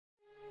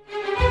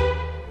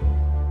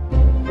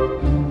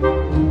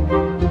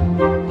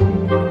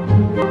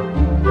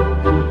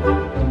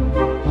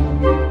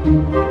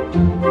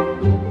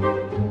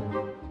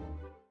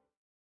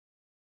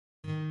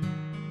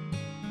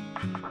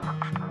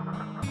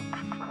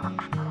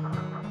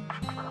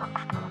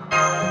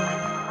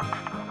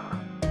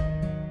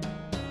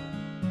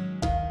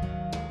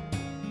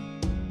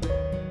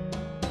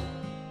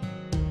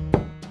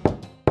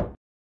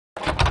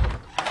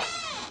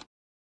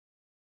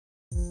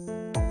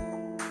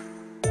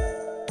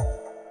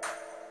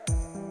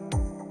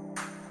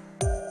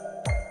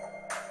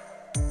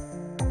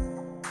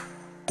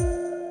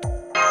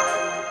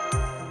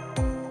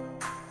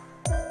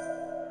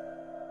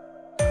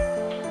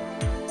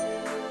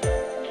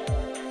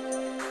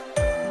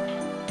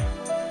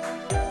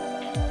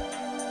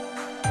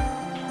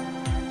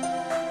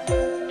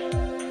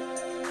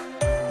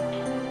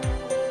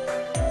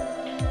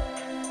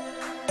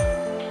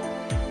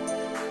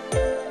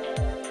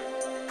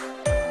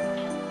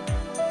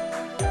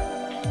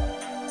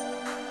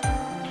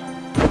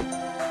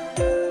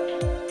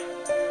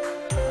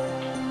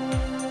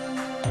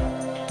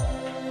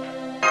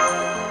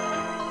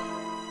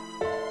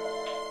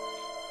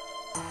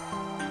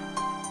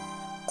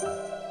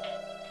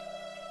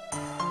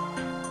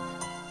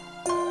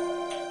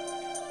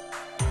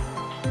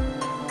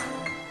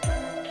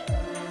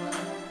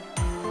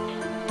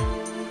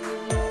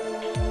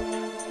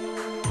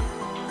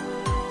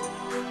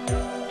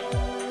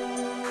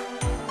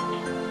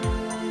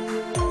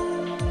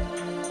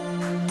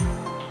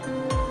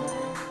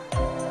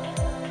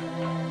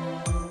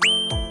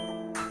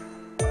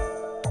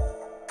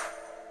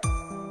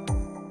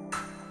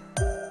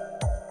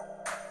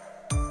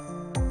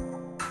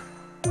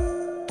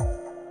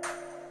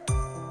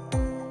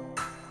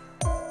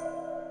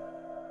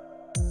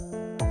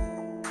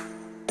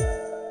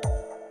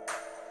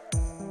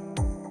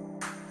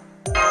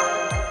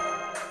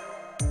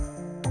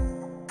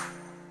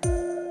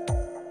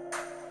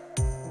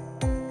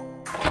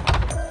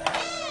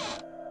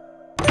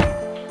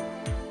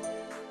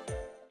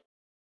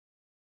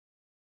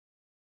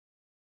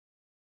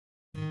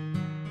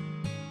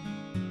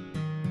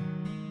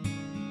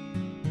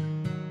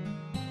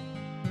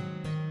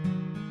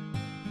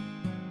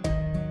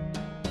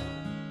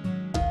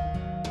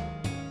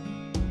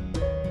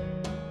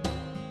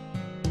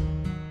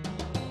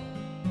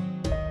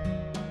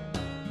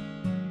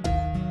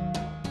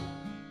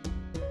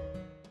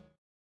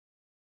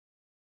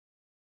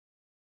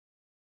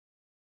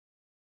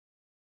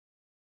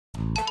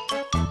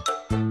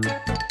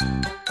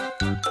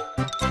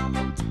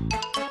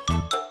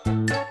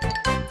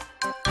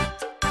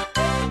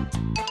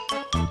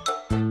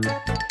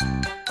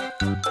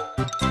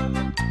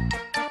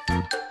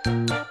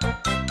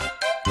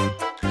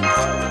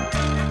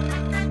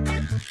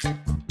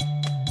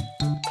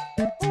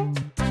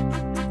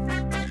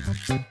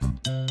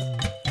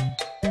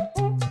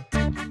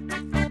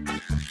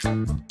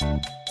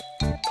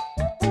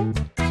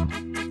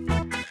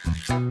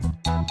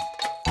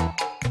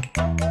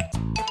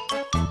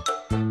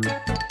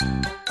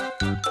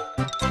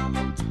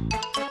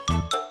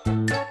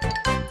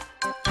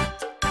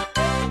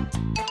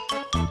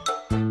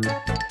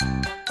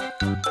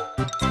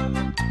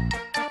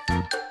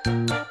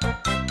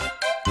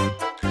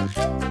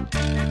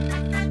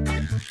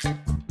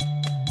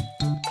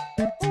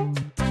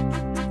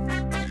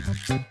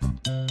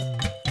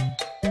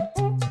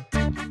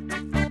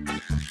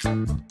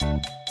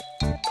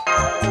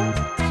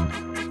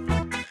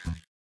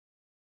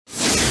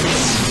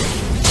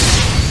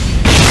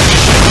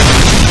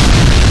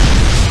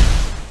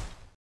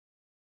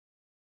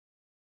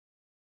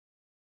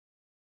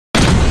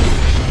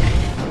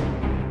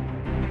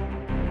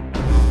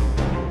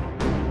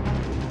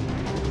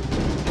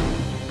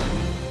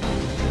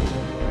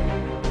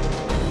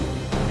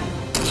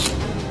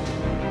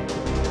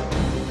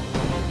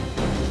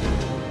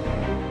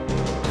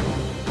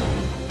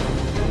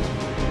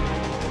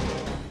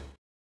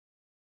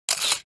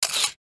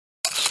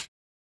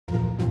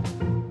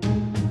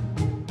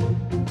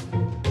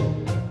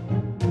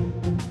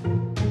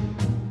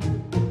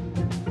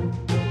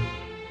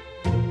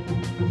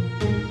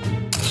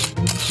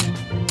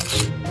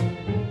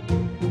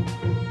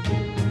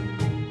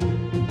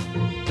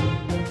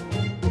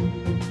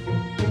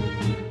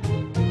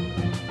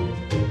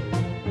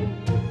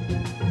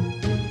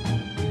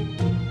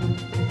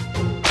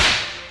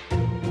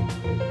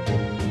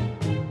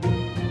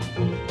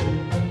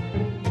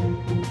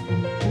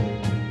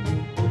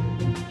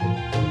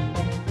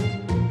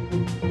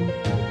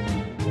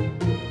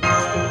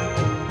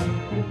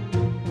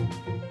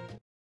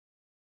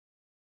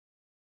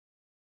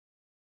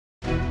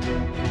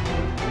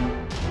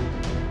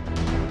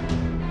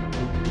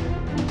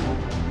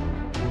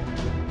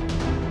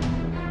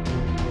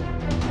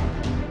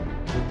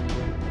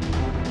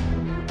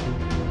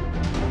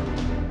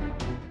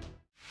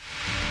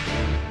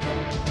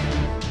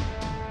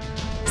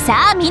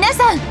さあ皆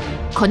さん、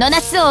この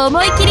夏を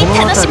思い切り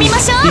楽しみま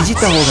しょう。いじっ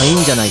た方がいい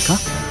んじゃないか。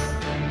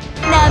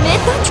なめ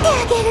とって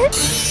あげる。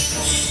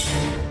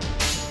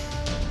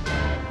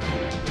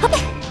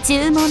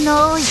注文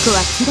の多い子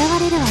は嫌わ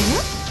れるわよ。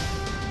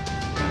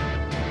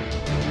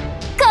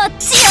こっ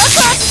ちよこ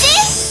っ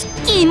ち、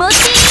気持ちい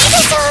いで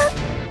しょ。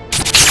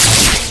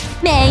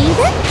メイド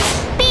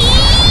ピ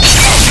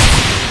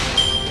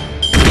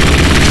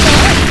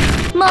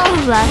ーもう悪い、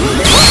も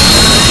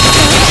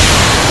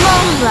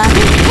う悪い。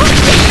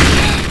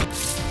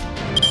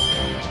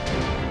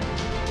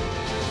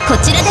こ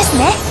ちらです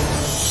ね。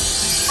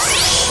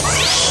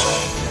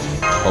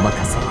お任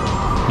せ。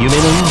夢の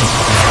ようなこ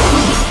と。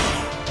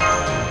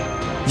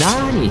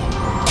何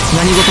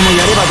事も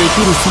やればで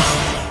きるさ。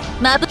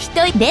まぶひ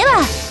といで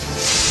は、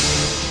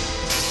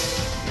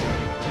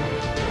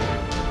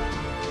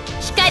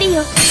光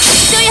よひ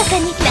とやか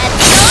に夏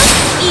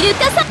のイル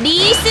カさ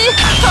リース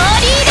ホー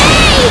リーデ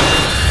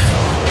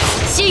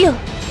イ。主よ、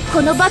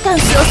このバカン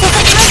スを捧げま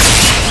す。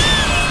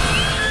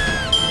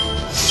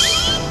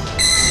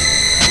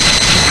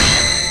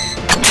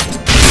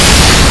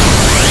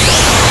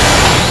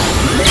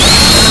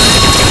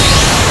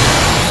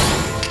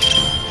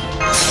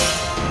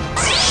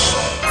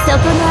そ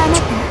このあな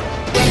た、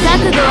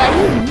覚悟はい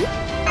い？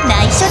内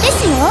緒です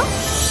よ。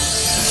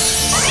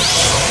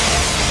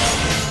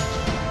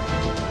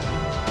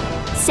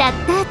シャッ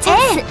ターチャン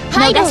ス、逃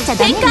しちゃダ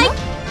メよ。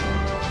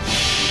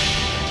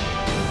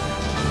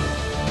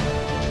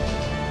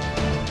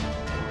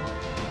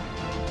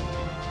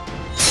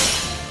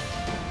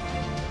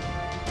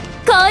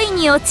恋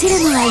に落ちる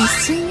のは一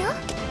瞬よ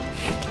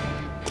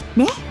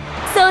ね。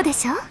そうで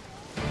しょ。ほらほ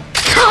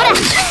ら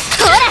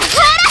ほ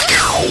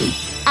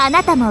ら、あ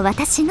なたも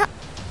私の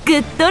グ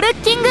ッドルッ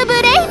キングブレ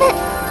イブ。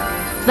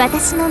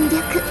私の魅力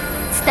伝わっ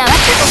たか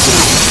し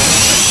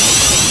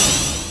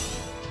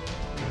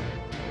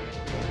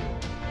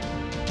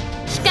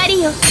ら。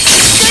光よひ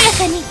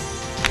とやかに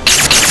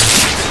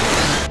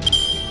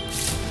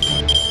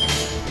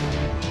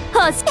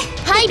星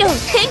ハイロー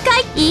展開。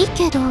いい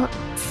けど、それ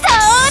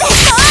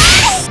そ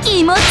れ、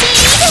気持ちいい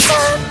でしょ。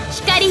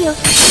光よひ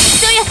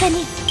とやか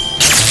に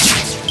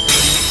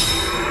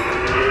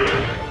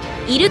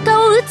イル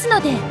カを撃つの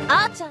で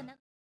アーチャーな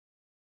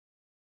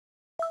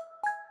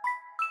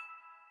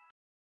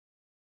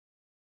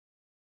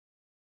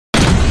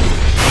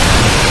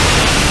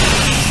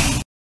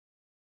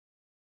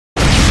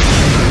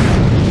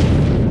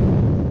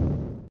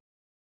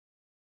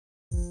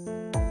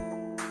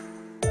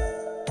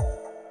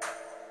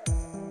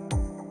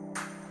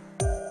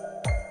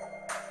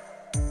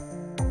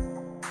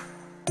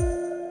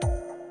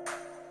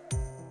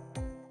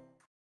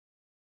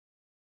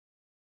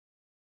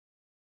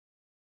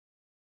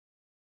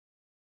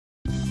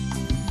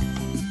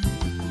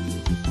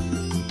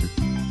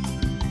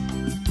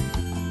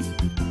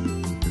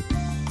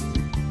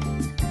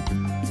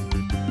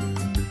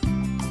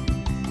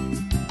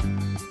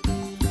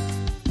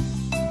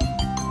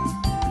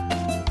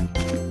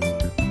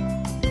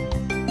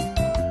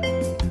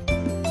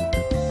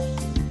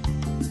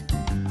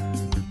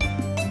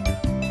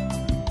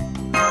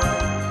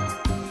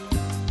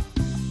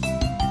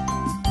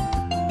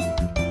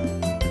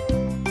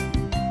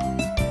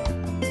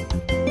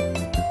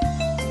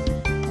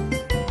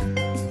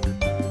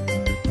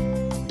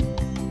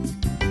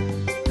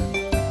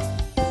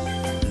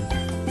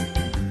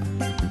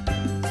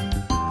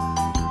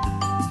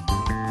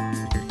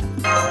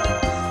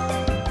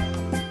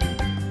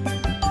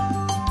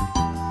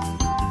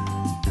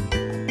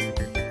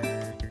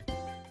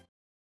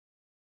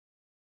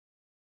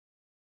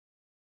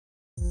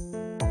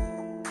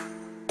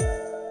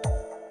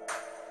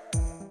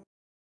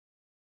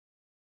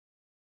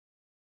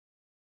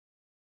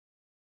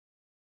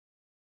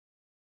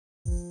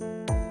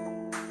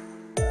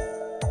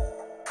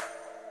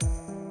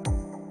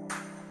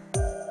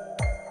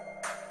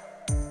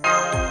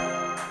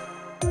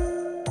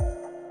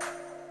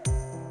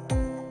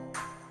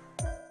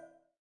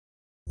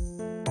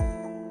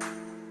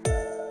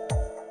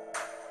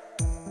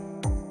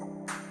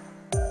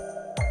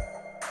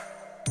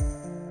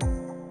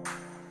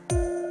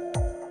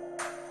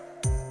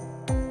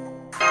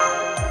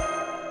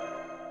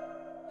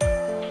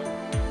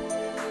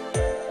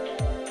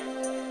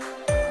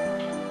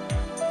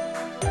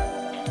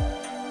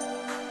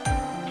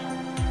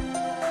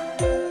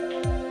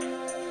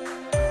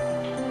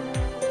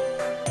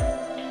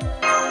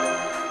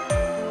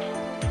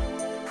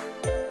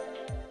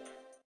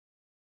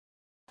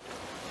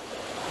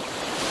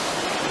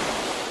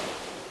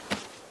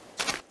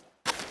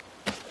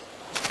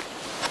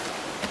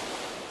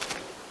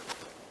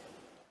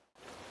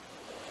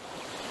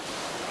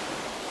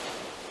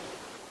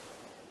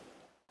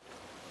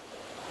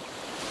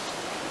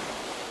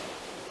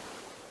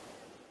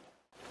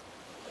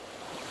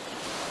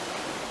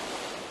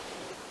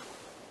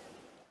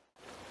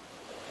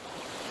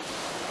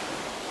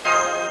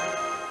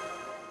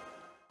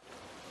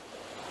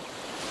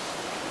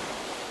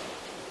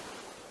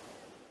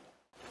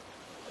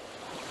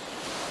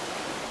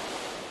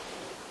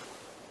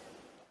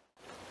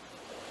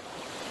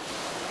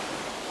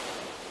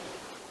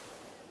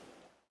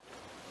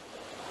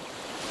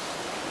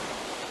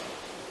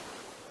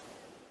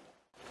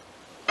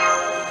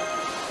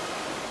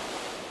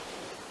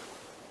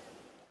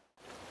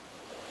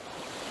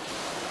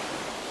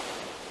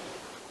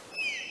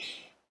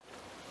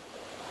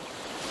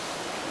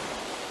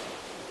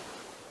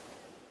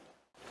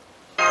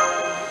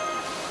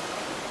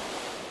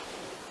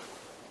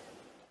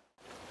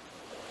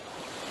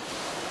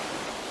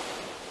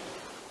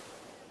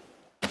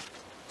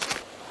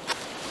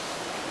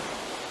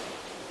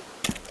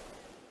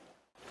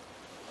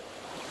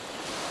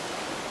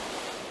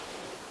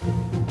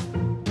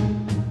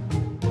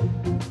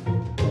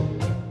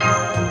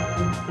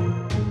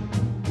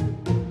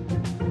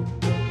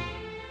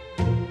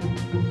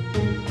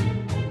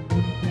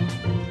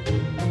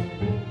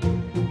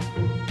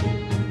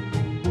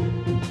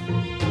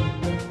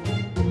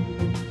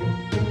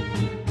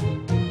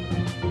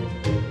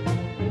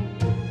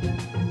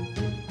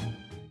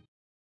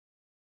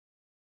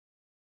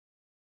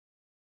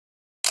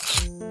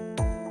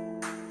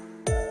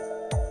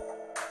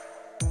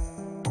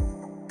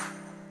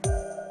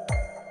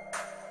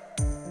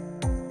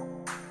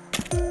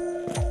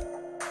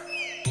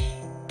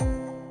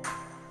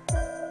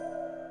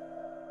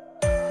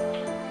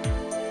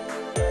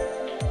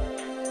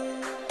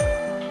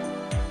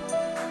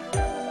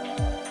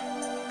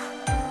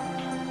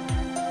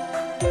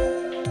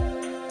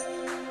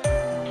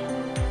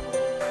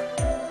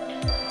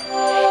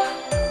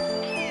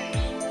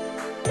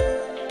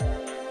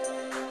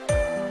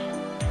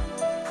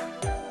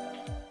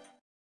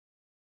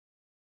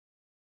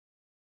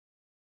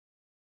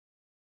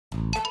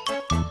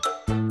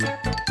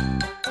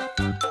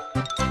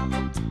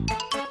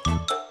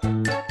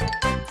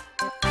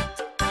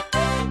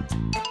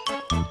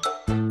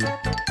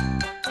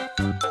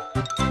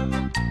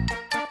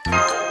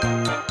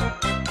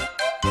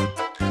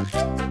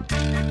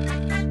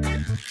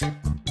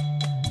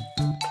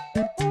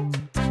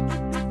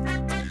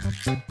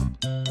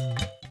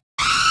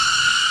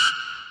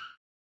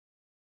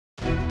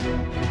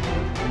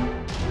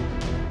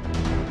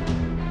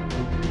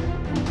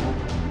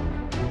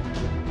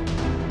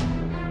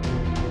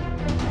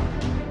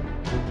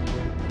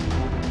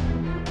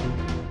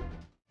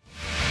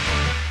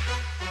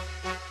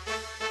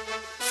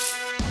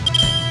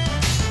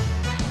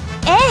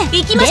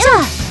行きましょ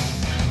う。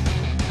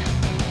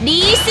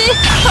リース・ホ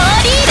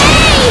ーリーレ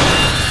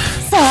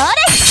イ。それ、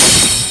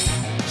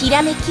ひ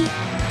らめき重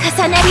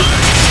なり。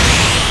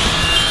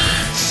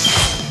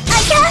あ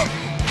いた。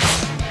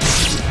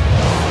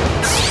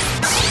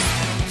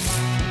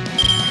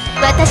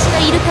私の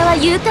イルカは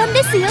勇敢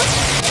ですよ。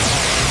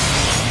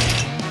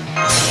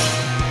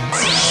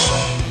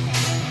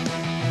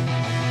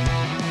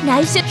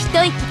内緒一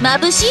息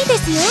眩しいで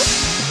すよ。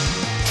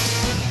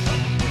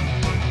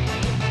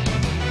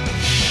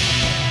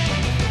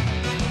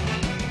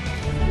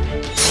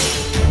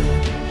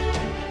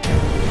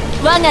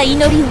我が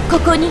祈りをこ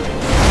こに。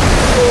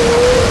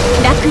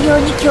落葉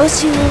に郷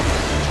愁を、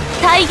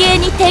大芸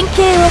に典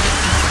型を、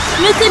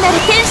無垢なる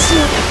天使を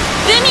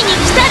海に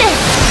来たれ。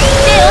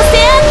レオ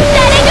セアン・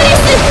ダレグレス。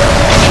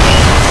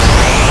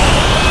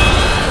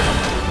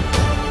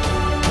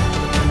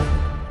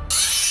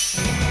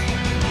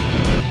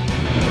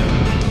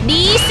リ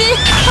ース・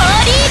ホ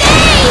ーリーレ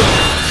イ。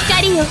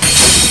光よ、ひ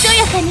そ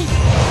やかに。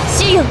主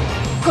よ、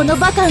この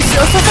バカンス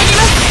を捧げま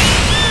す。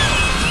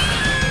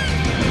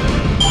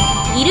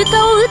イル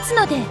カを撃つ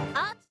ので。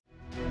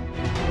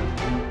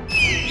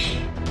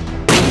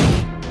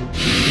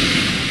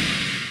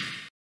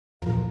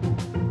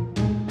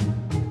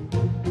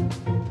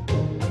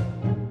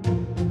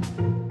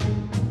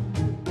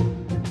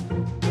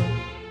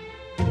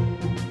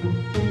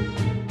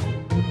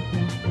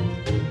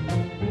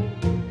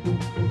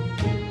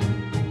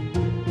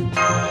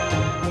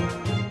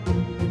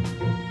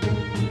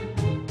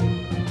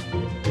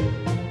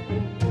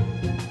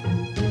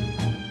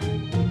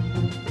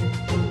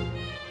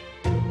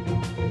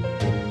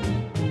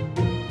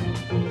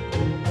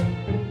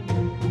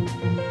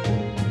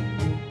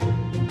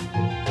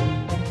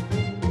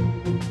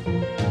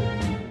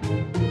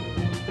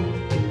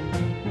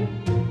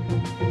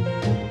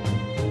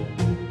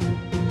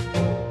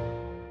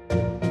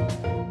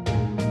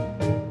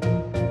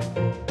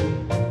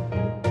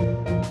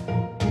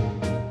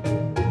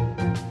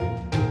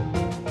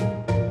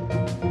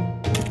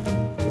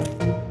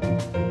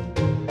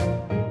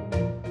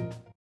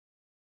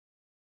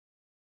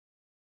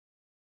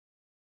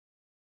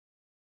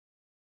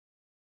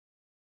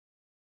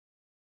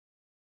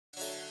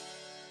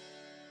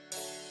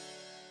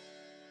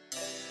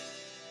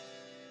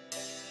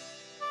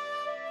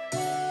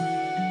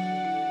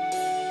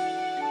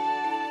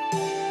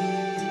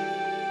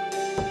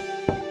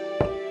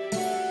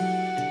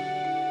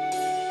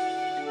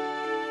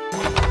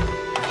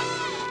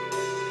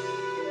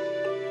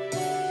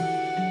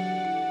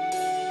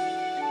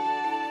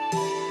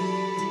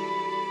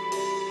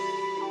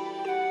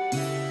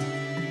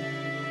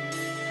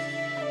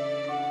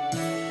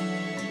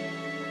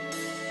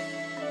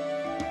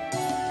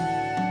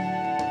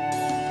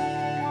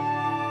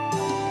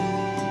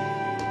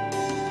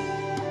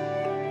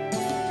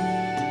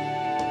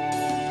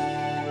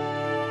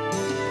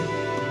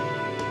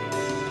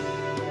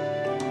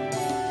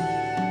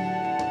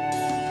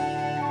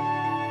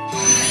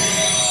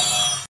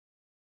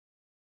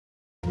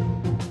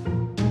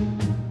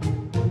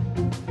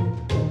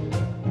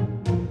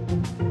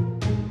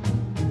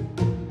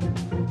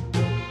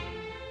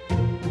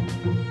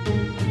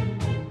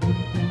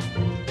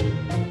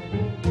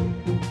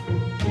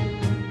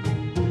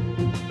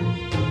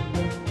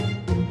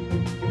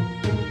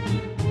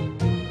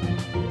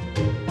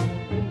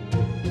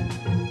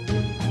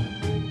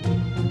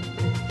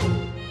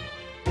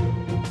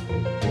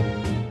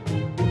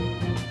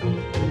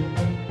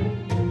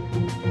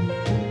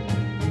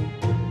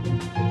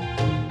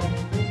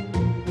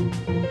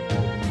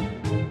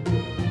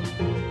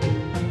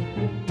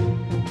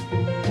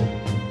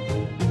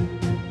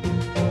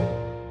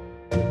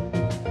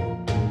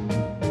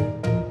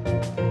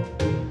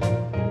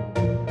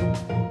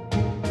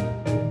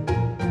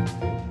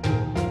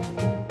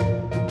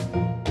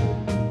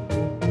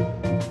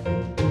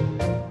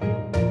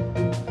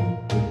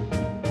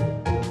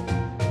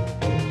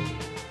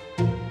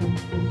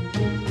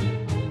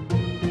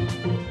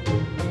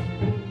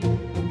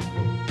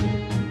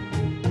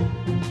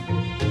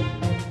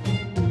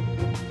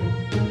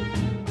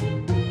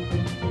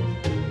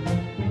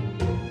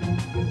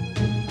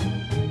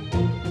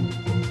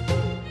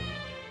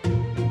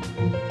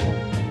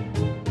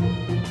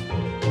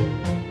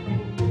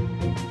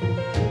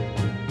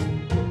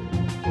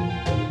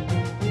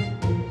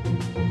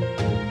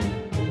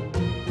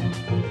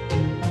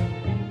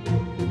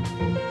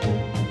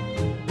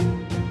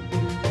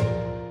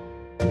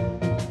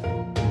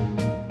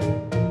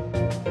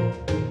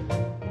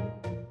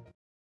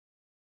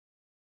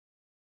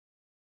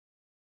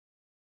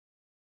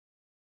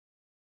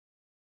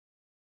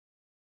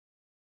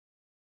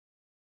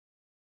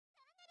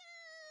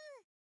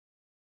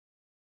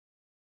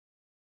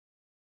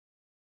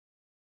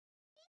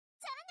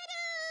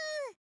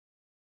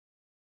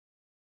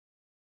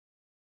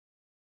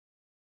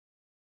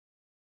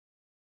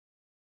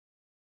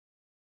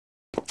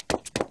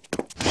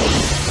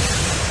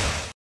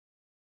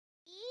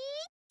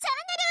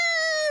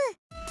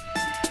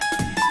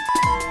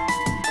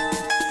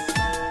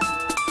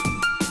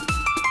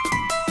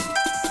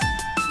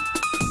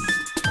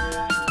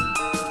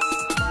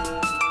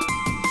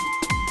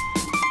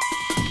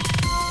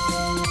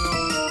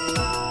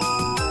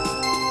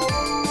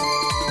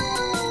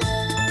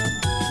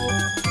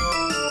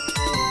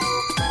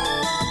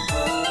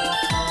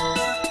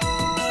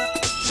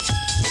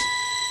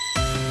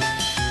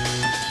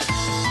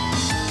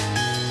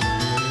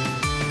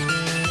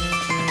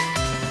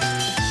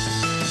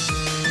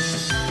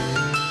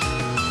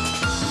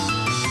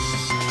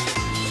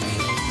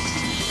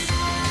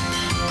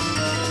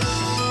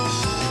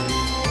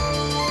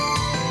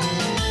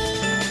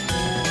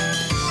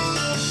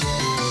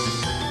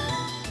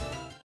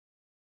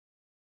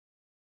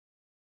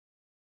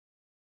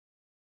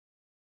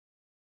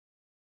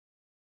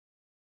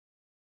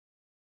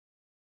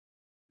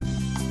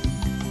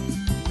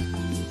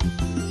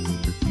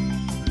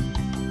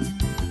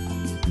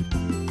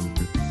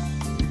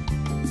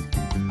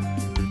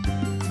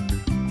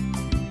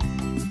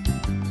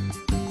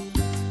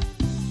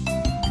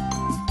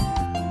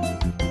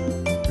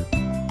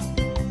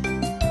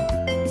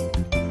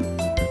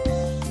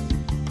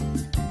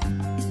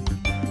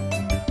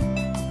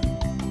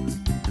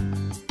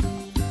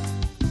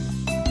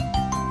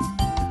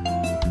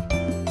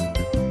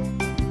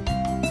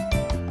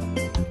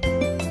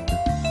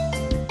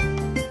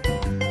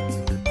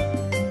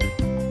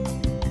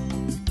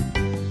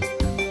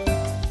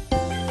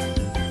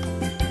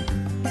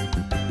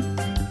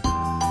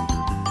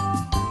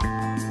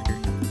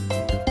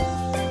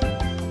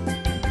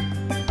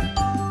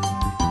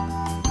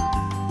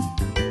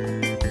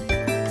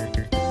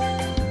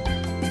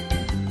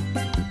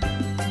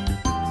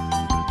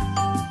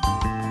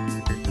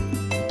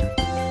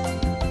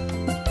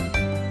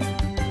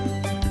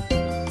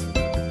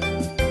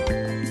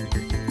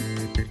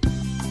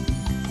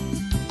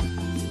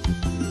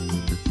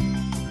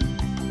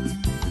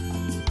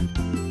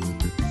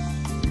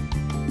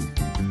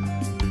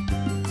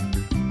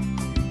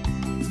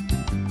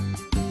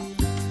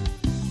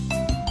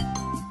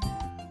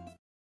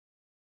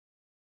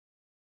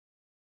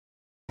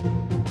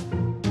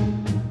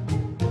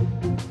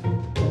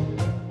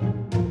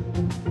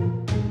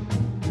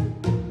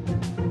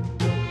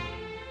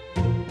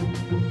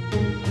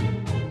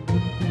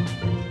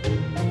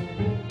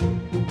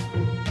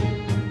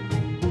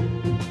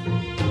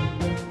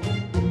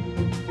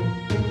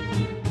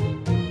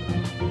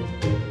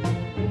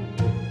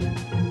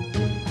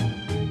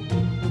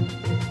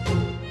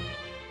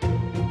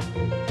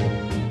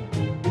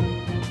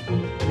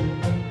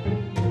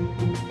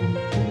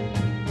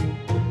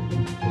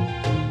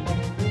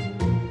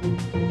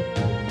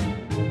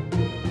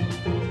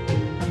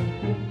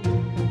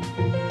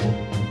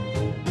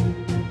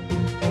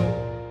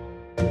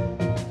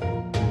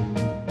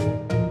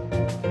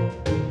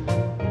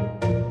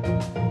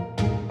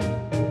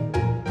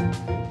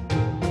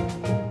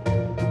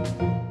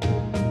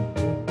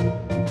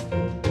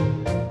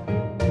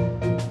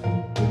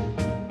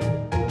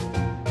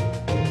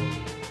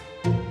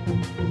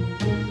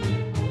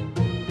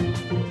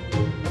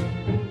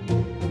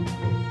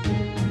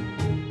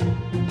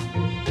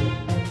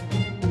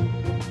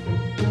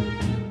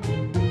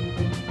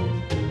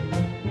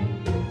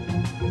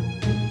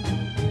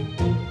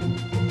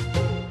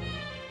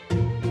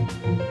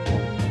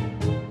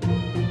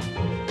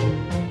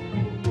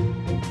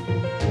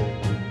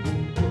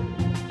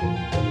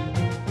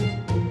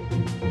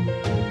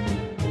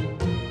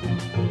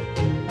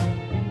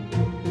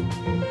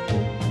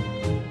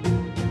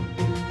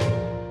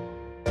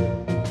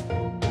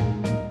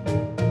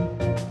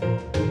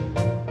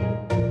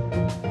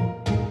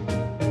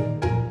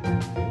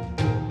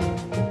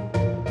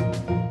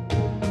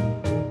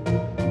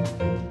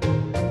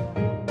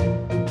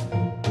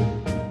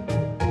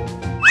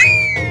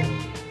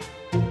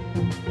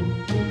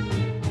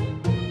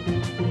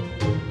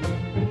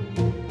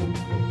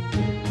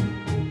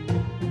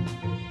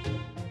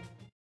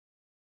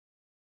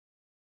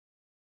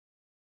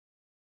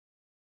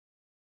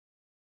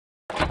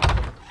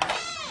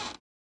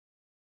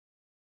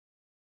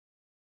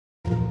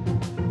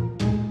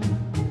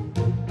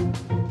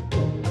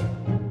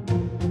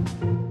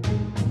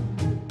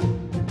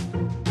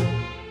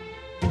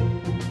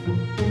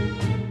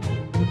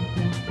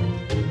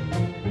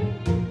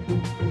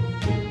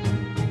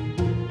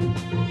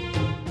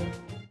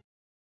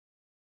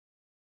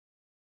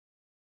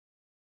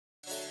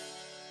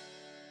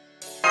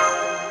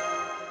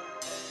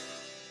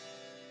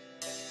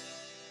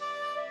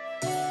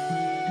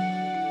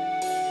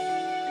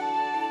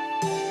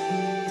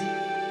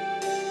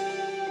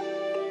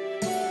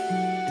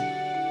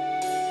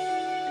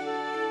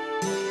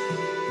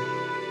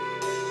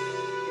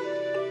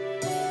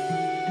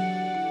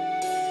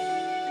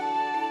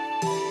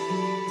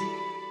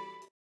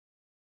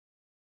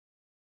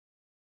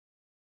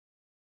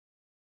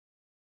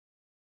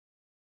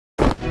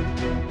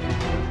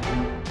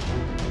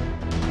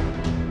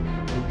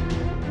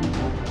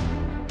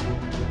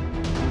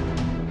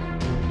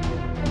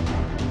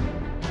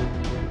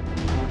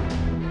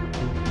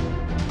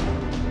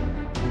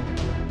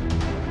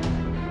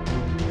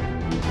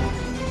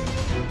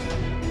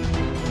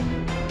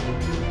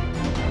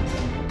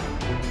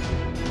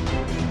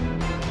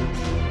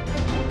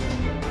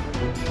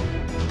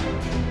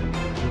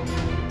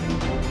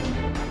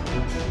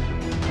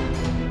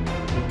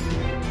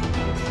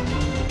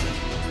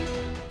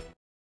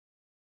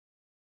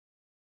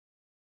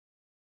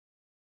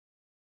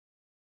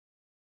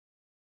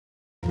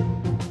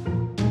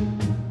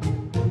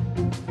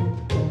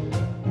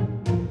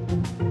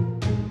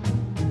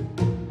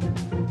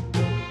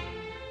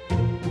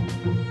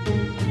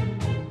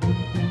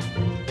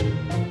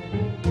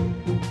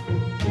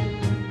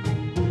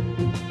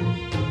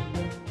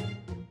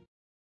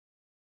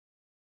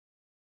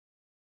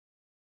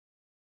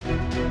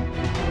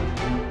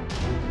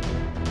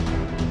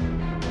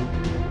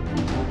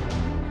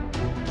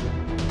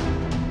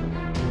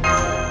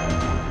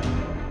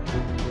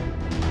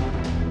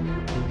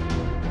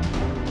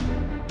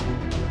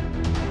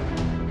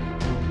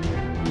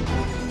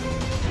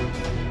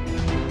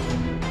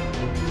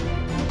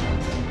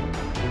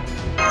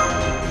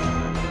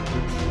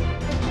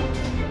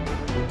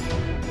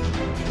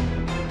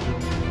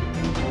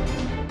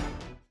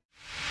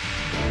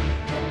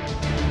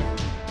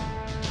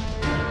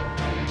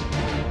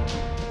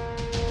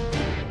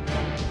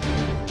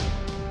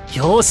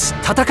よし、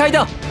戦い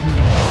だ。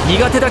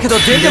苦手だけど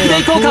全力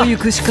でいこうか。こう行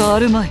くしかあ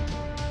るまい。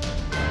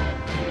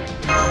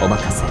お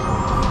任せ。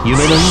夢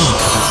のように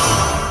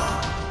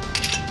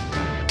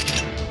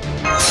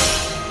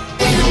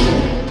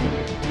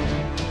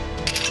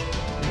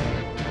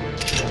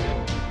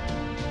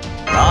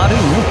悪い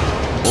ね。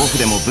僕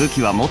でも武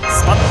器はもっと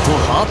スパッと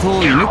ハート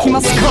を射抜きま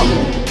すか。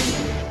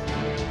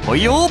ほ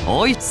いよ、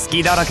おい、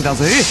隙だらけだ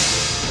ぜ。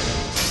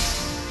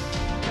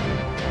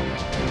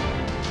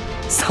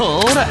そ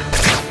ーら、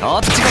あ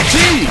っちこっち。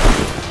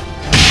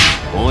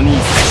お兄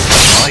さ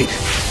ん、はい。は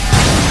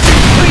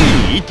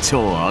い、一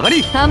丁上が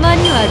り。たま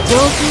には上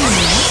品に。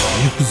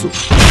行くぞ。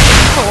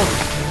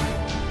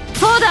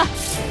そうだ。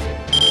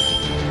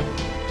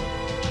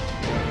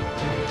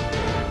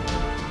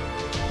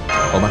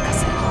お任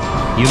せ。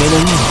夢のよう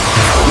に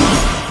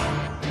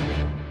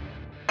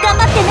頑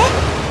張ってね。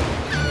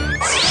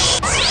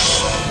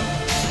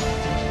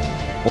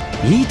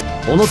いいと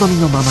お望み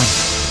のままに。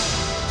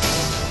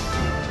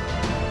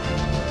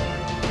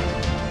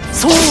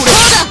そうだ。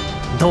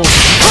どうだ。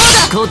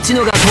こっち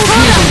のが得意だね。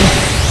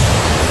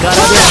柄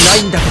ではな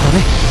いんだけど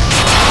ね。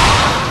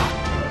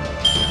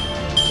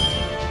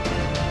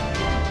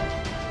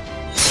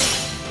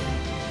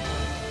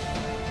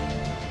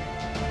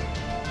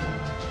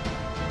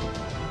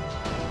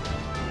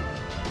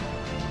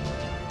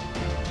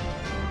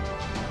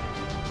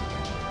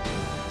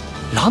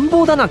乱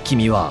暴だな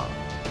君は。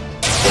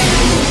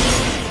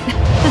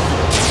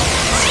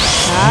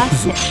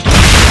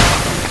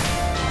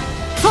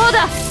そう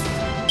だ。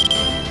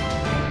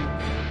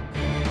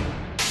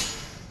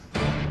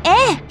え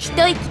え、一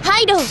息ハ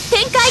イロー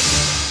展開。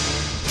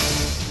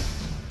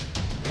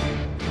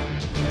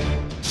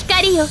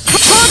光よ、そう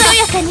だ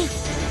やかに。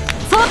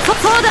そう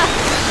だ。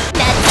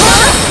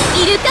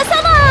イルカ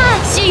様。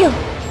主よ、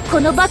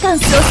このバカン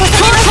スを捧げま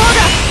す。そう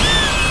だ。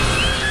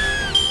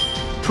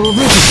飛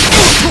ぶ。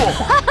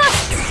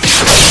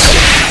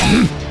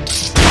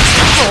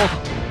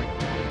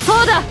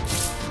そうだ。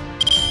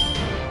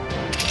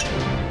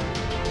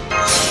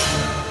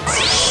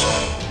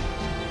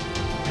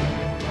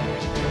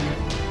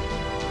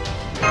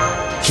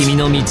君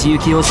の道行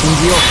きを信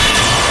じよう。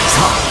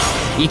さ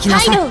あ行きな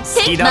さい。眩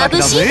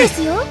しいで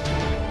すよ。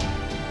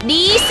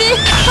リースホ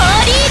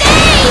ーリーレイ。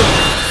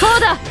そう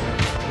だ。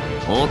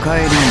おか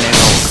えり願おう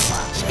か。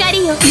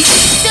光よ、ひ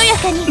とや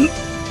かに。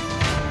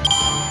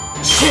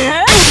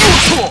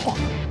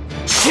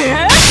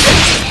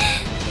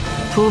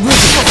飛ぶ。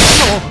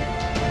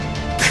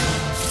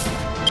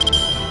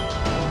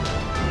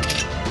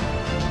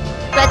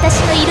私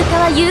のイルカ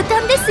は勇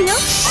敢ですよ。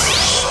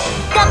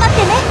頑張って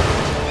ね。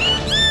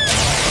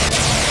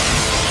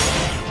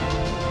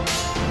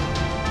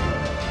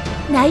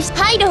ナイス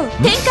ハイロー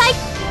展開。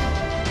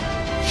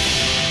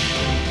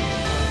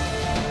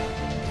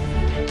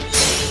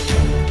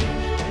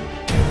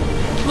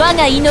我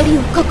が祈り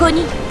をここ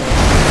に。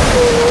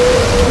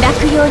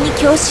落葉に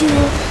郷愁を、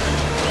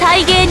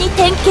大芸に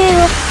典型を、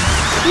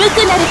無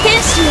垢なる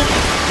天使よ、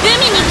海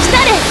に来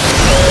たれ。レ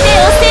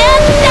オセアン・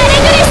ダレ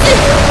グレス。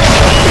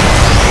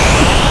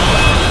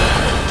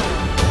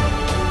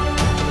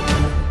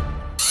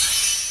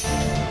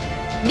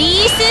リ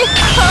ース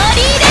ホー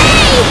リー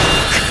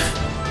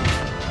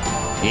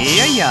レイ。い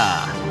やいや、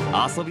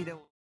遊びで。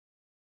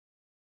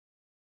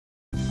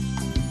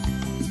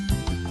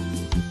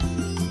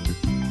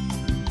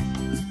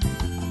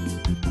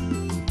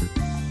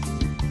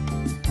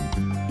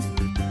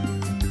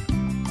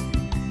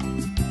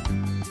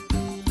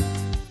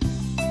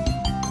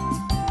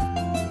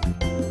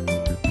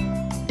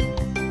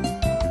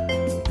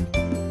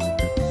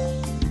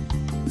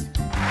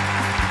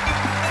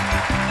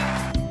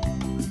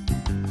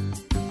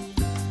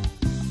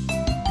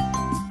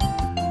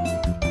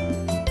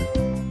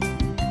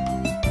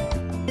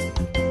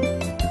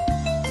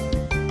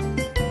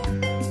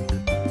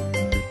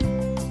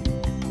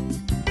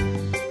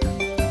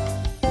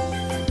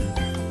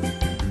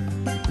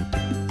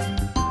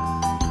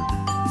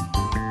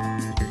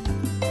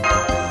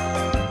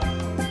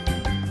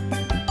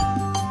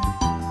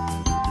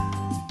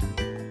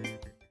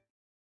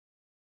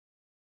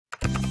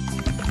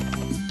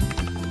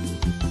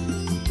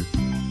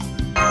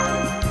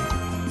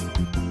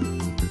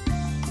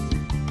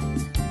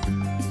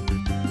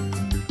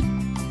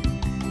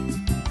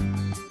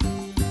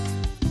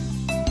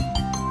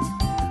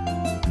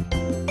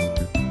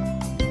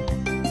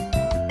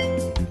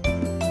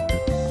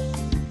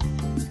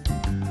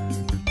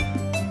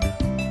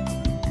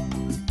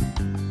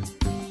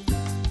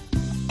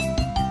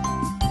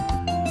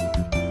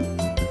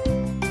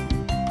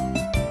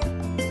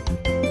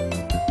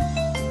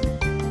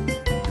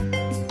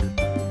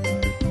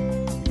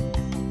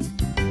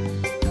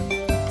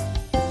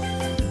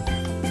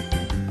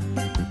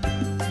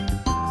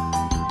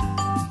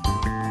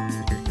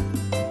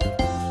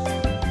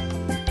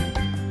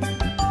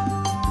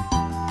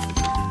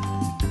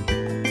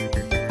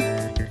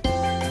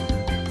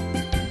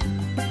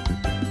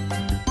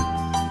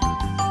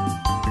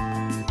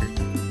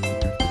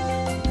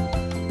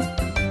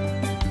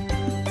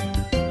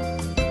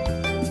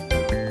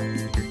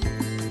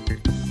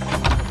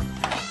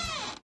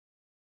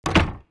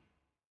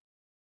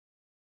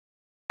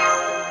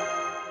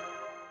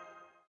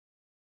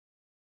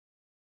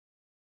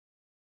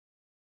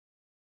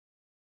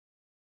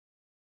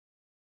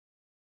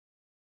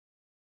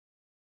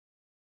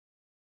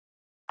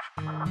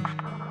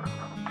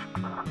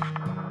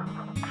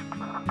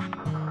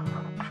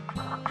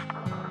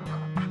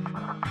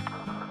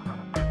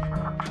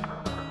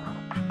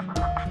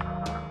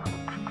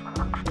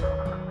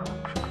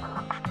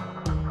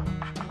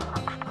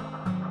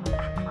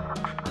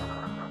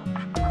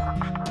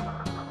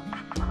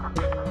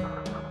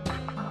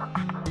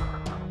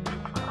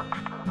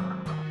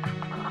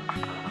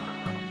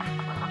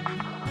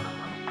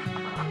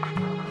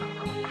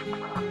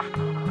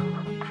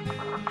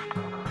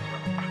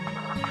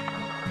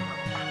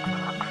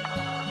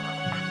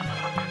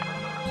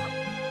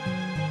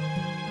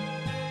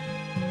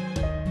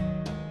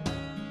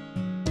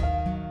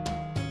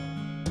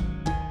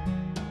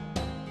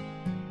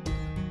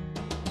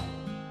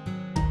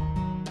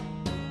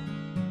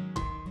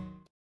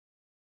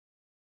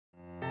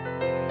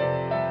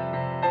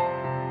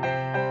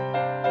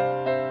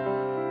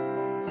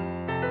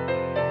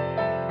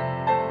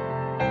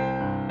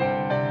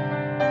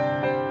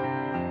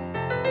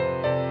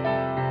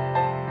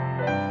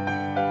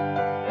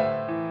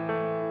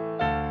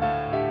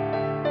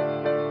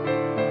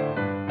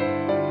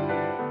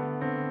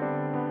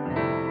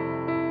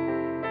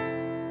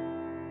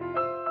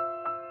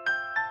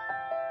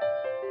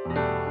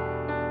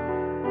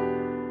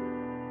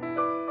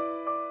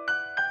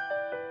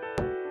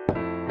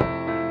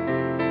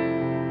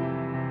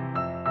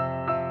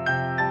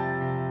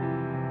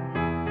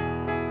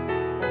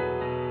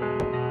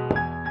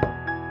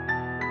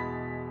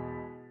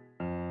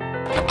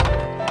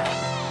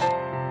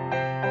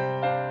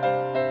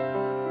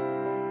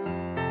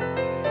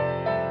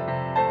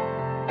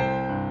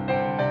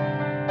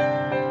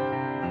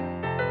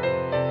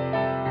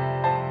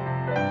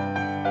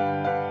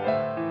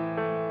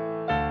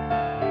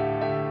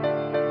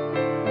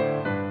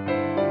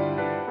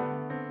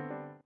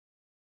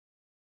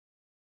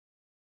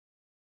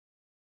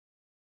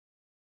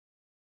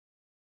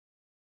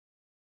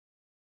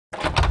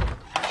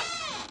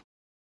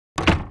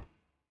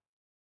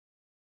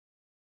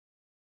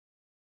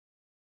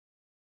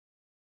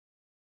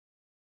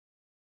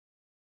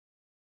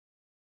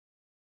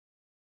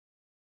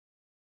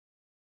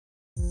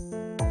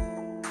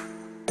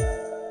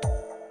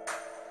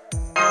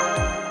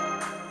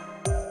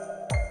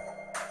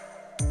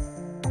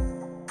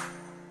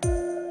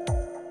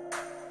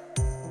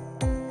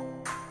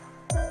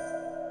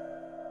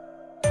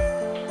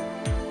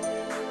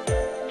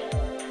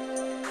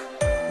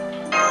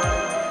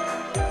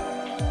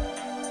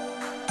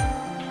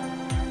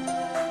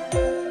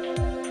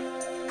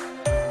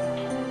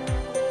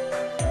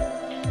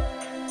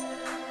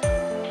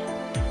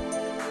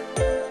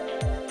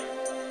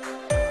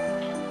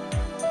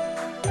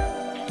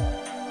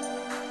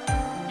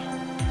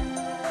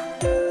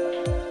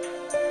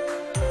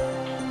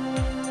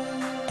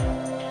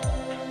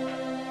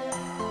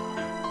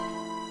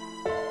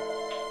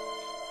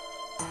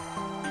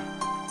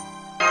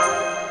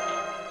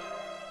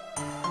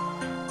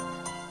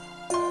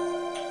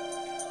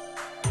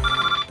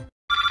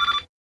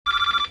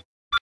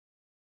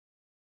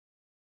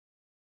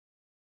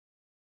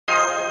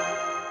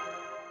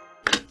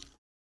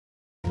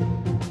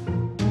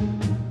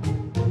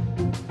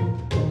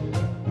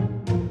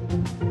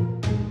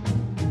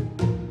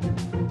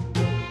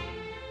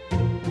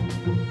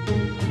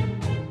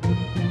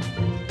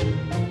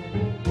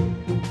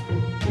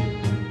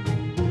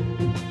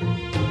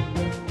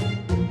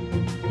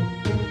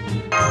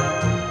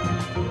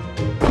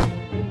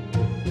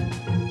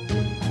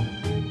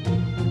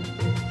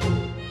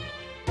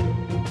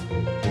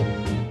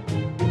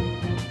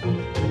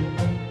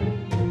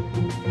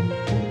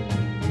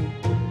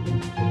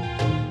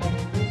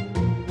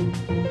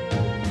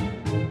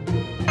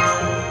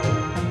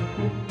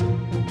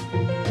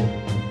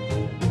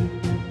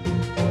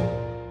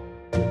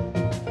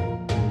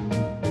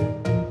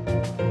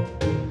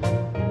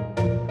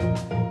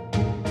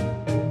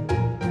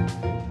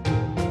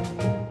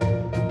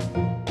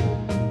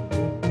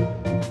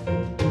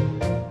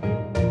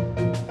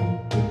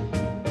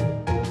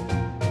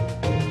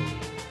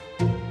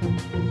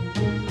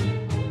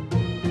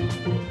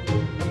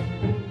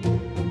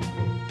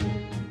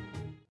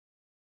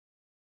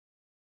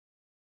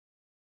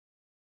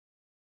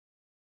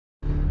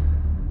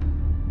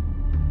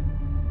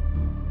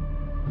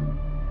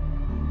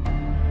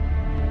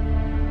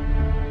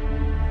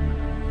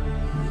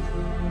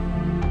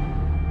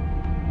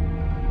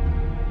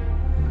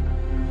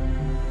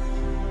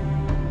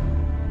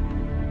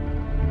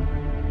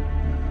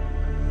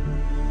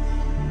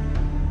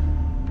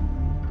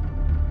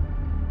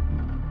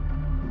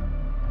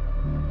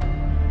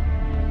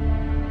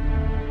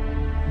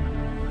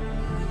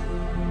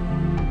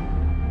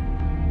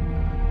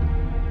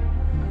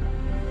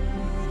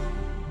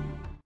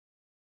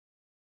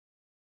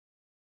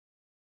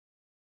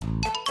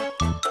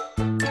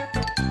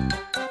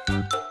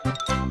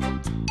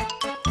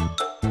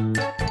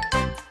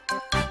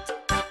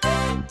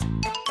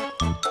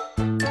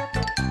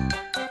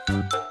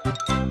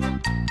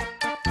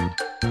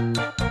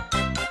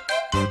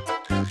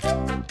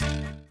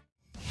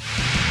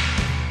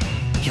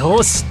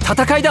よし、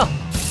戦いだ。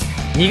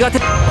苦手。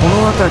こ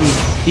の辺り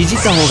いじっ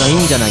た方がい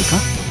いんじゃないか。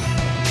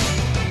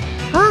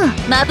あ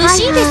あ、眩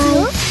しいです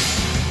よ。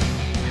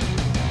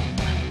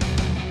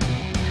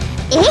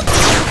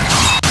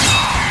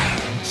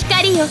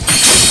光よ、ひ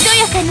と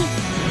やかに。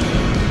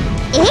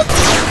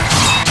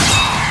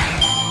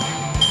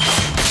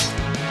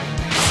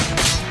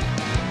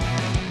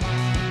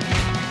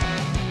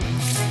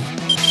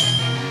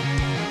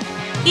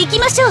行き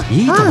ましょう。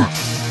いいとも。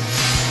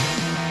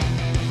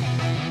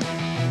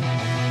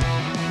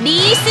リ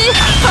ース・ホ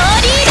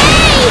ーリーレ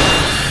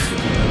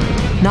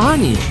イ。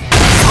何？サ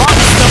ー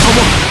ビスだと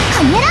思う。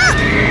カメラ。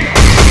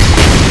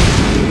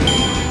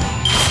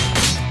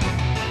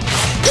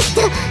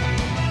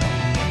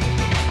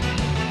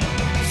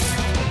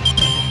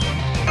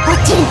落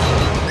ちる。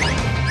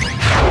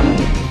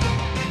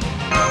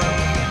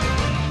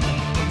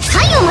は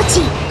い、お待ち。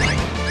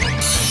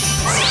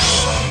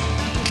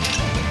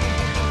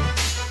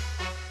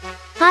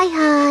はいは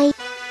い。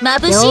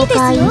眩しいです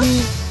よ。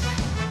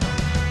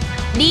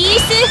リー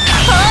ス・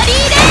ホーリー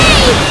レ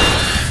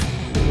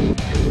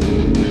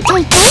イ。ちょ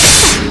いちょい。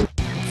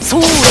そ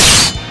うだ。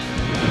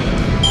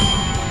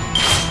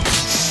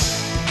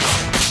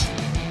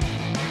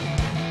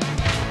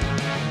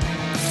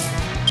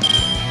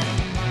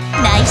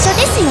内緒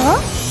ですよ。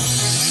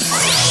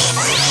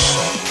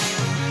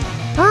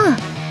ああ、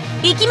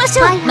行きま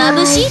しょう。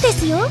眩しいで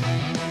すよ。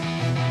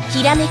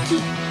ひらめき、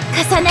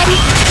重なり。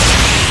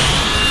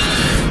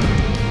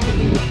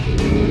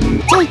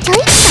ちょいちょい。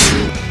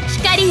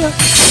光よ、ひ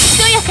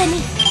とやか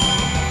に。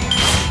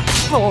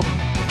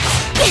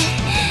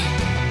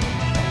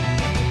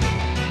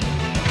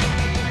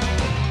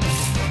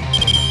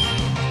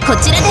こ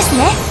ちらです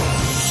ね。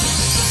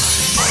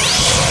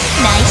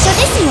内緒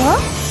ですよ。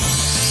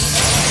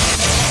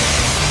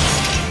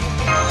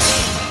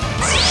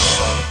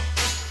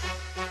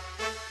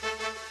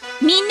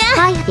みんな、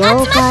集ま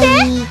って。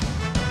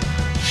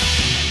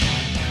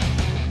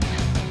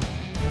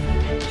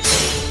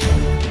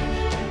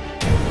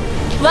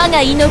我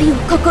が祈りを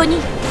ここに。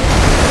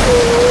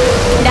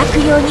落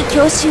葉に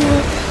郷愁を、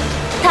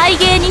大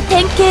芸に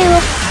典型を、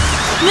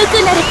無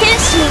垢なる天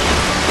使を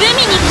海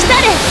に来た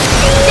れ。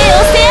デオ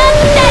セアン・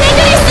ダレグ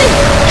レス。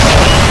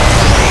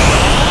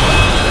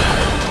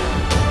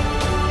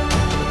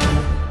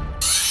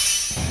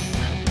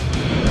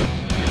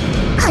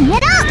カメ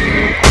ラ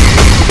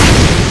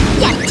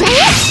やっちゃえ。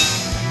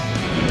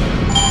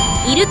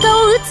イルカ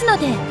を撃つの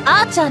で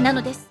アーチャーな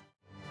のです。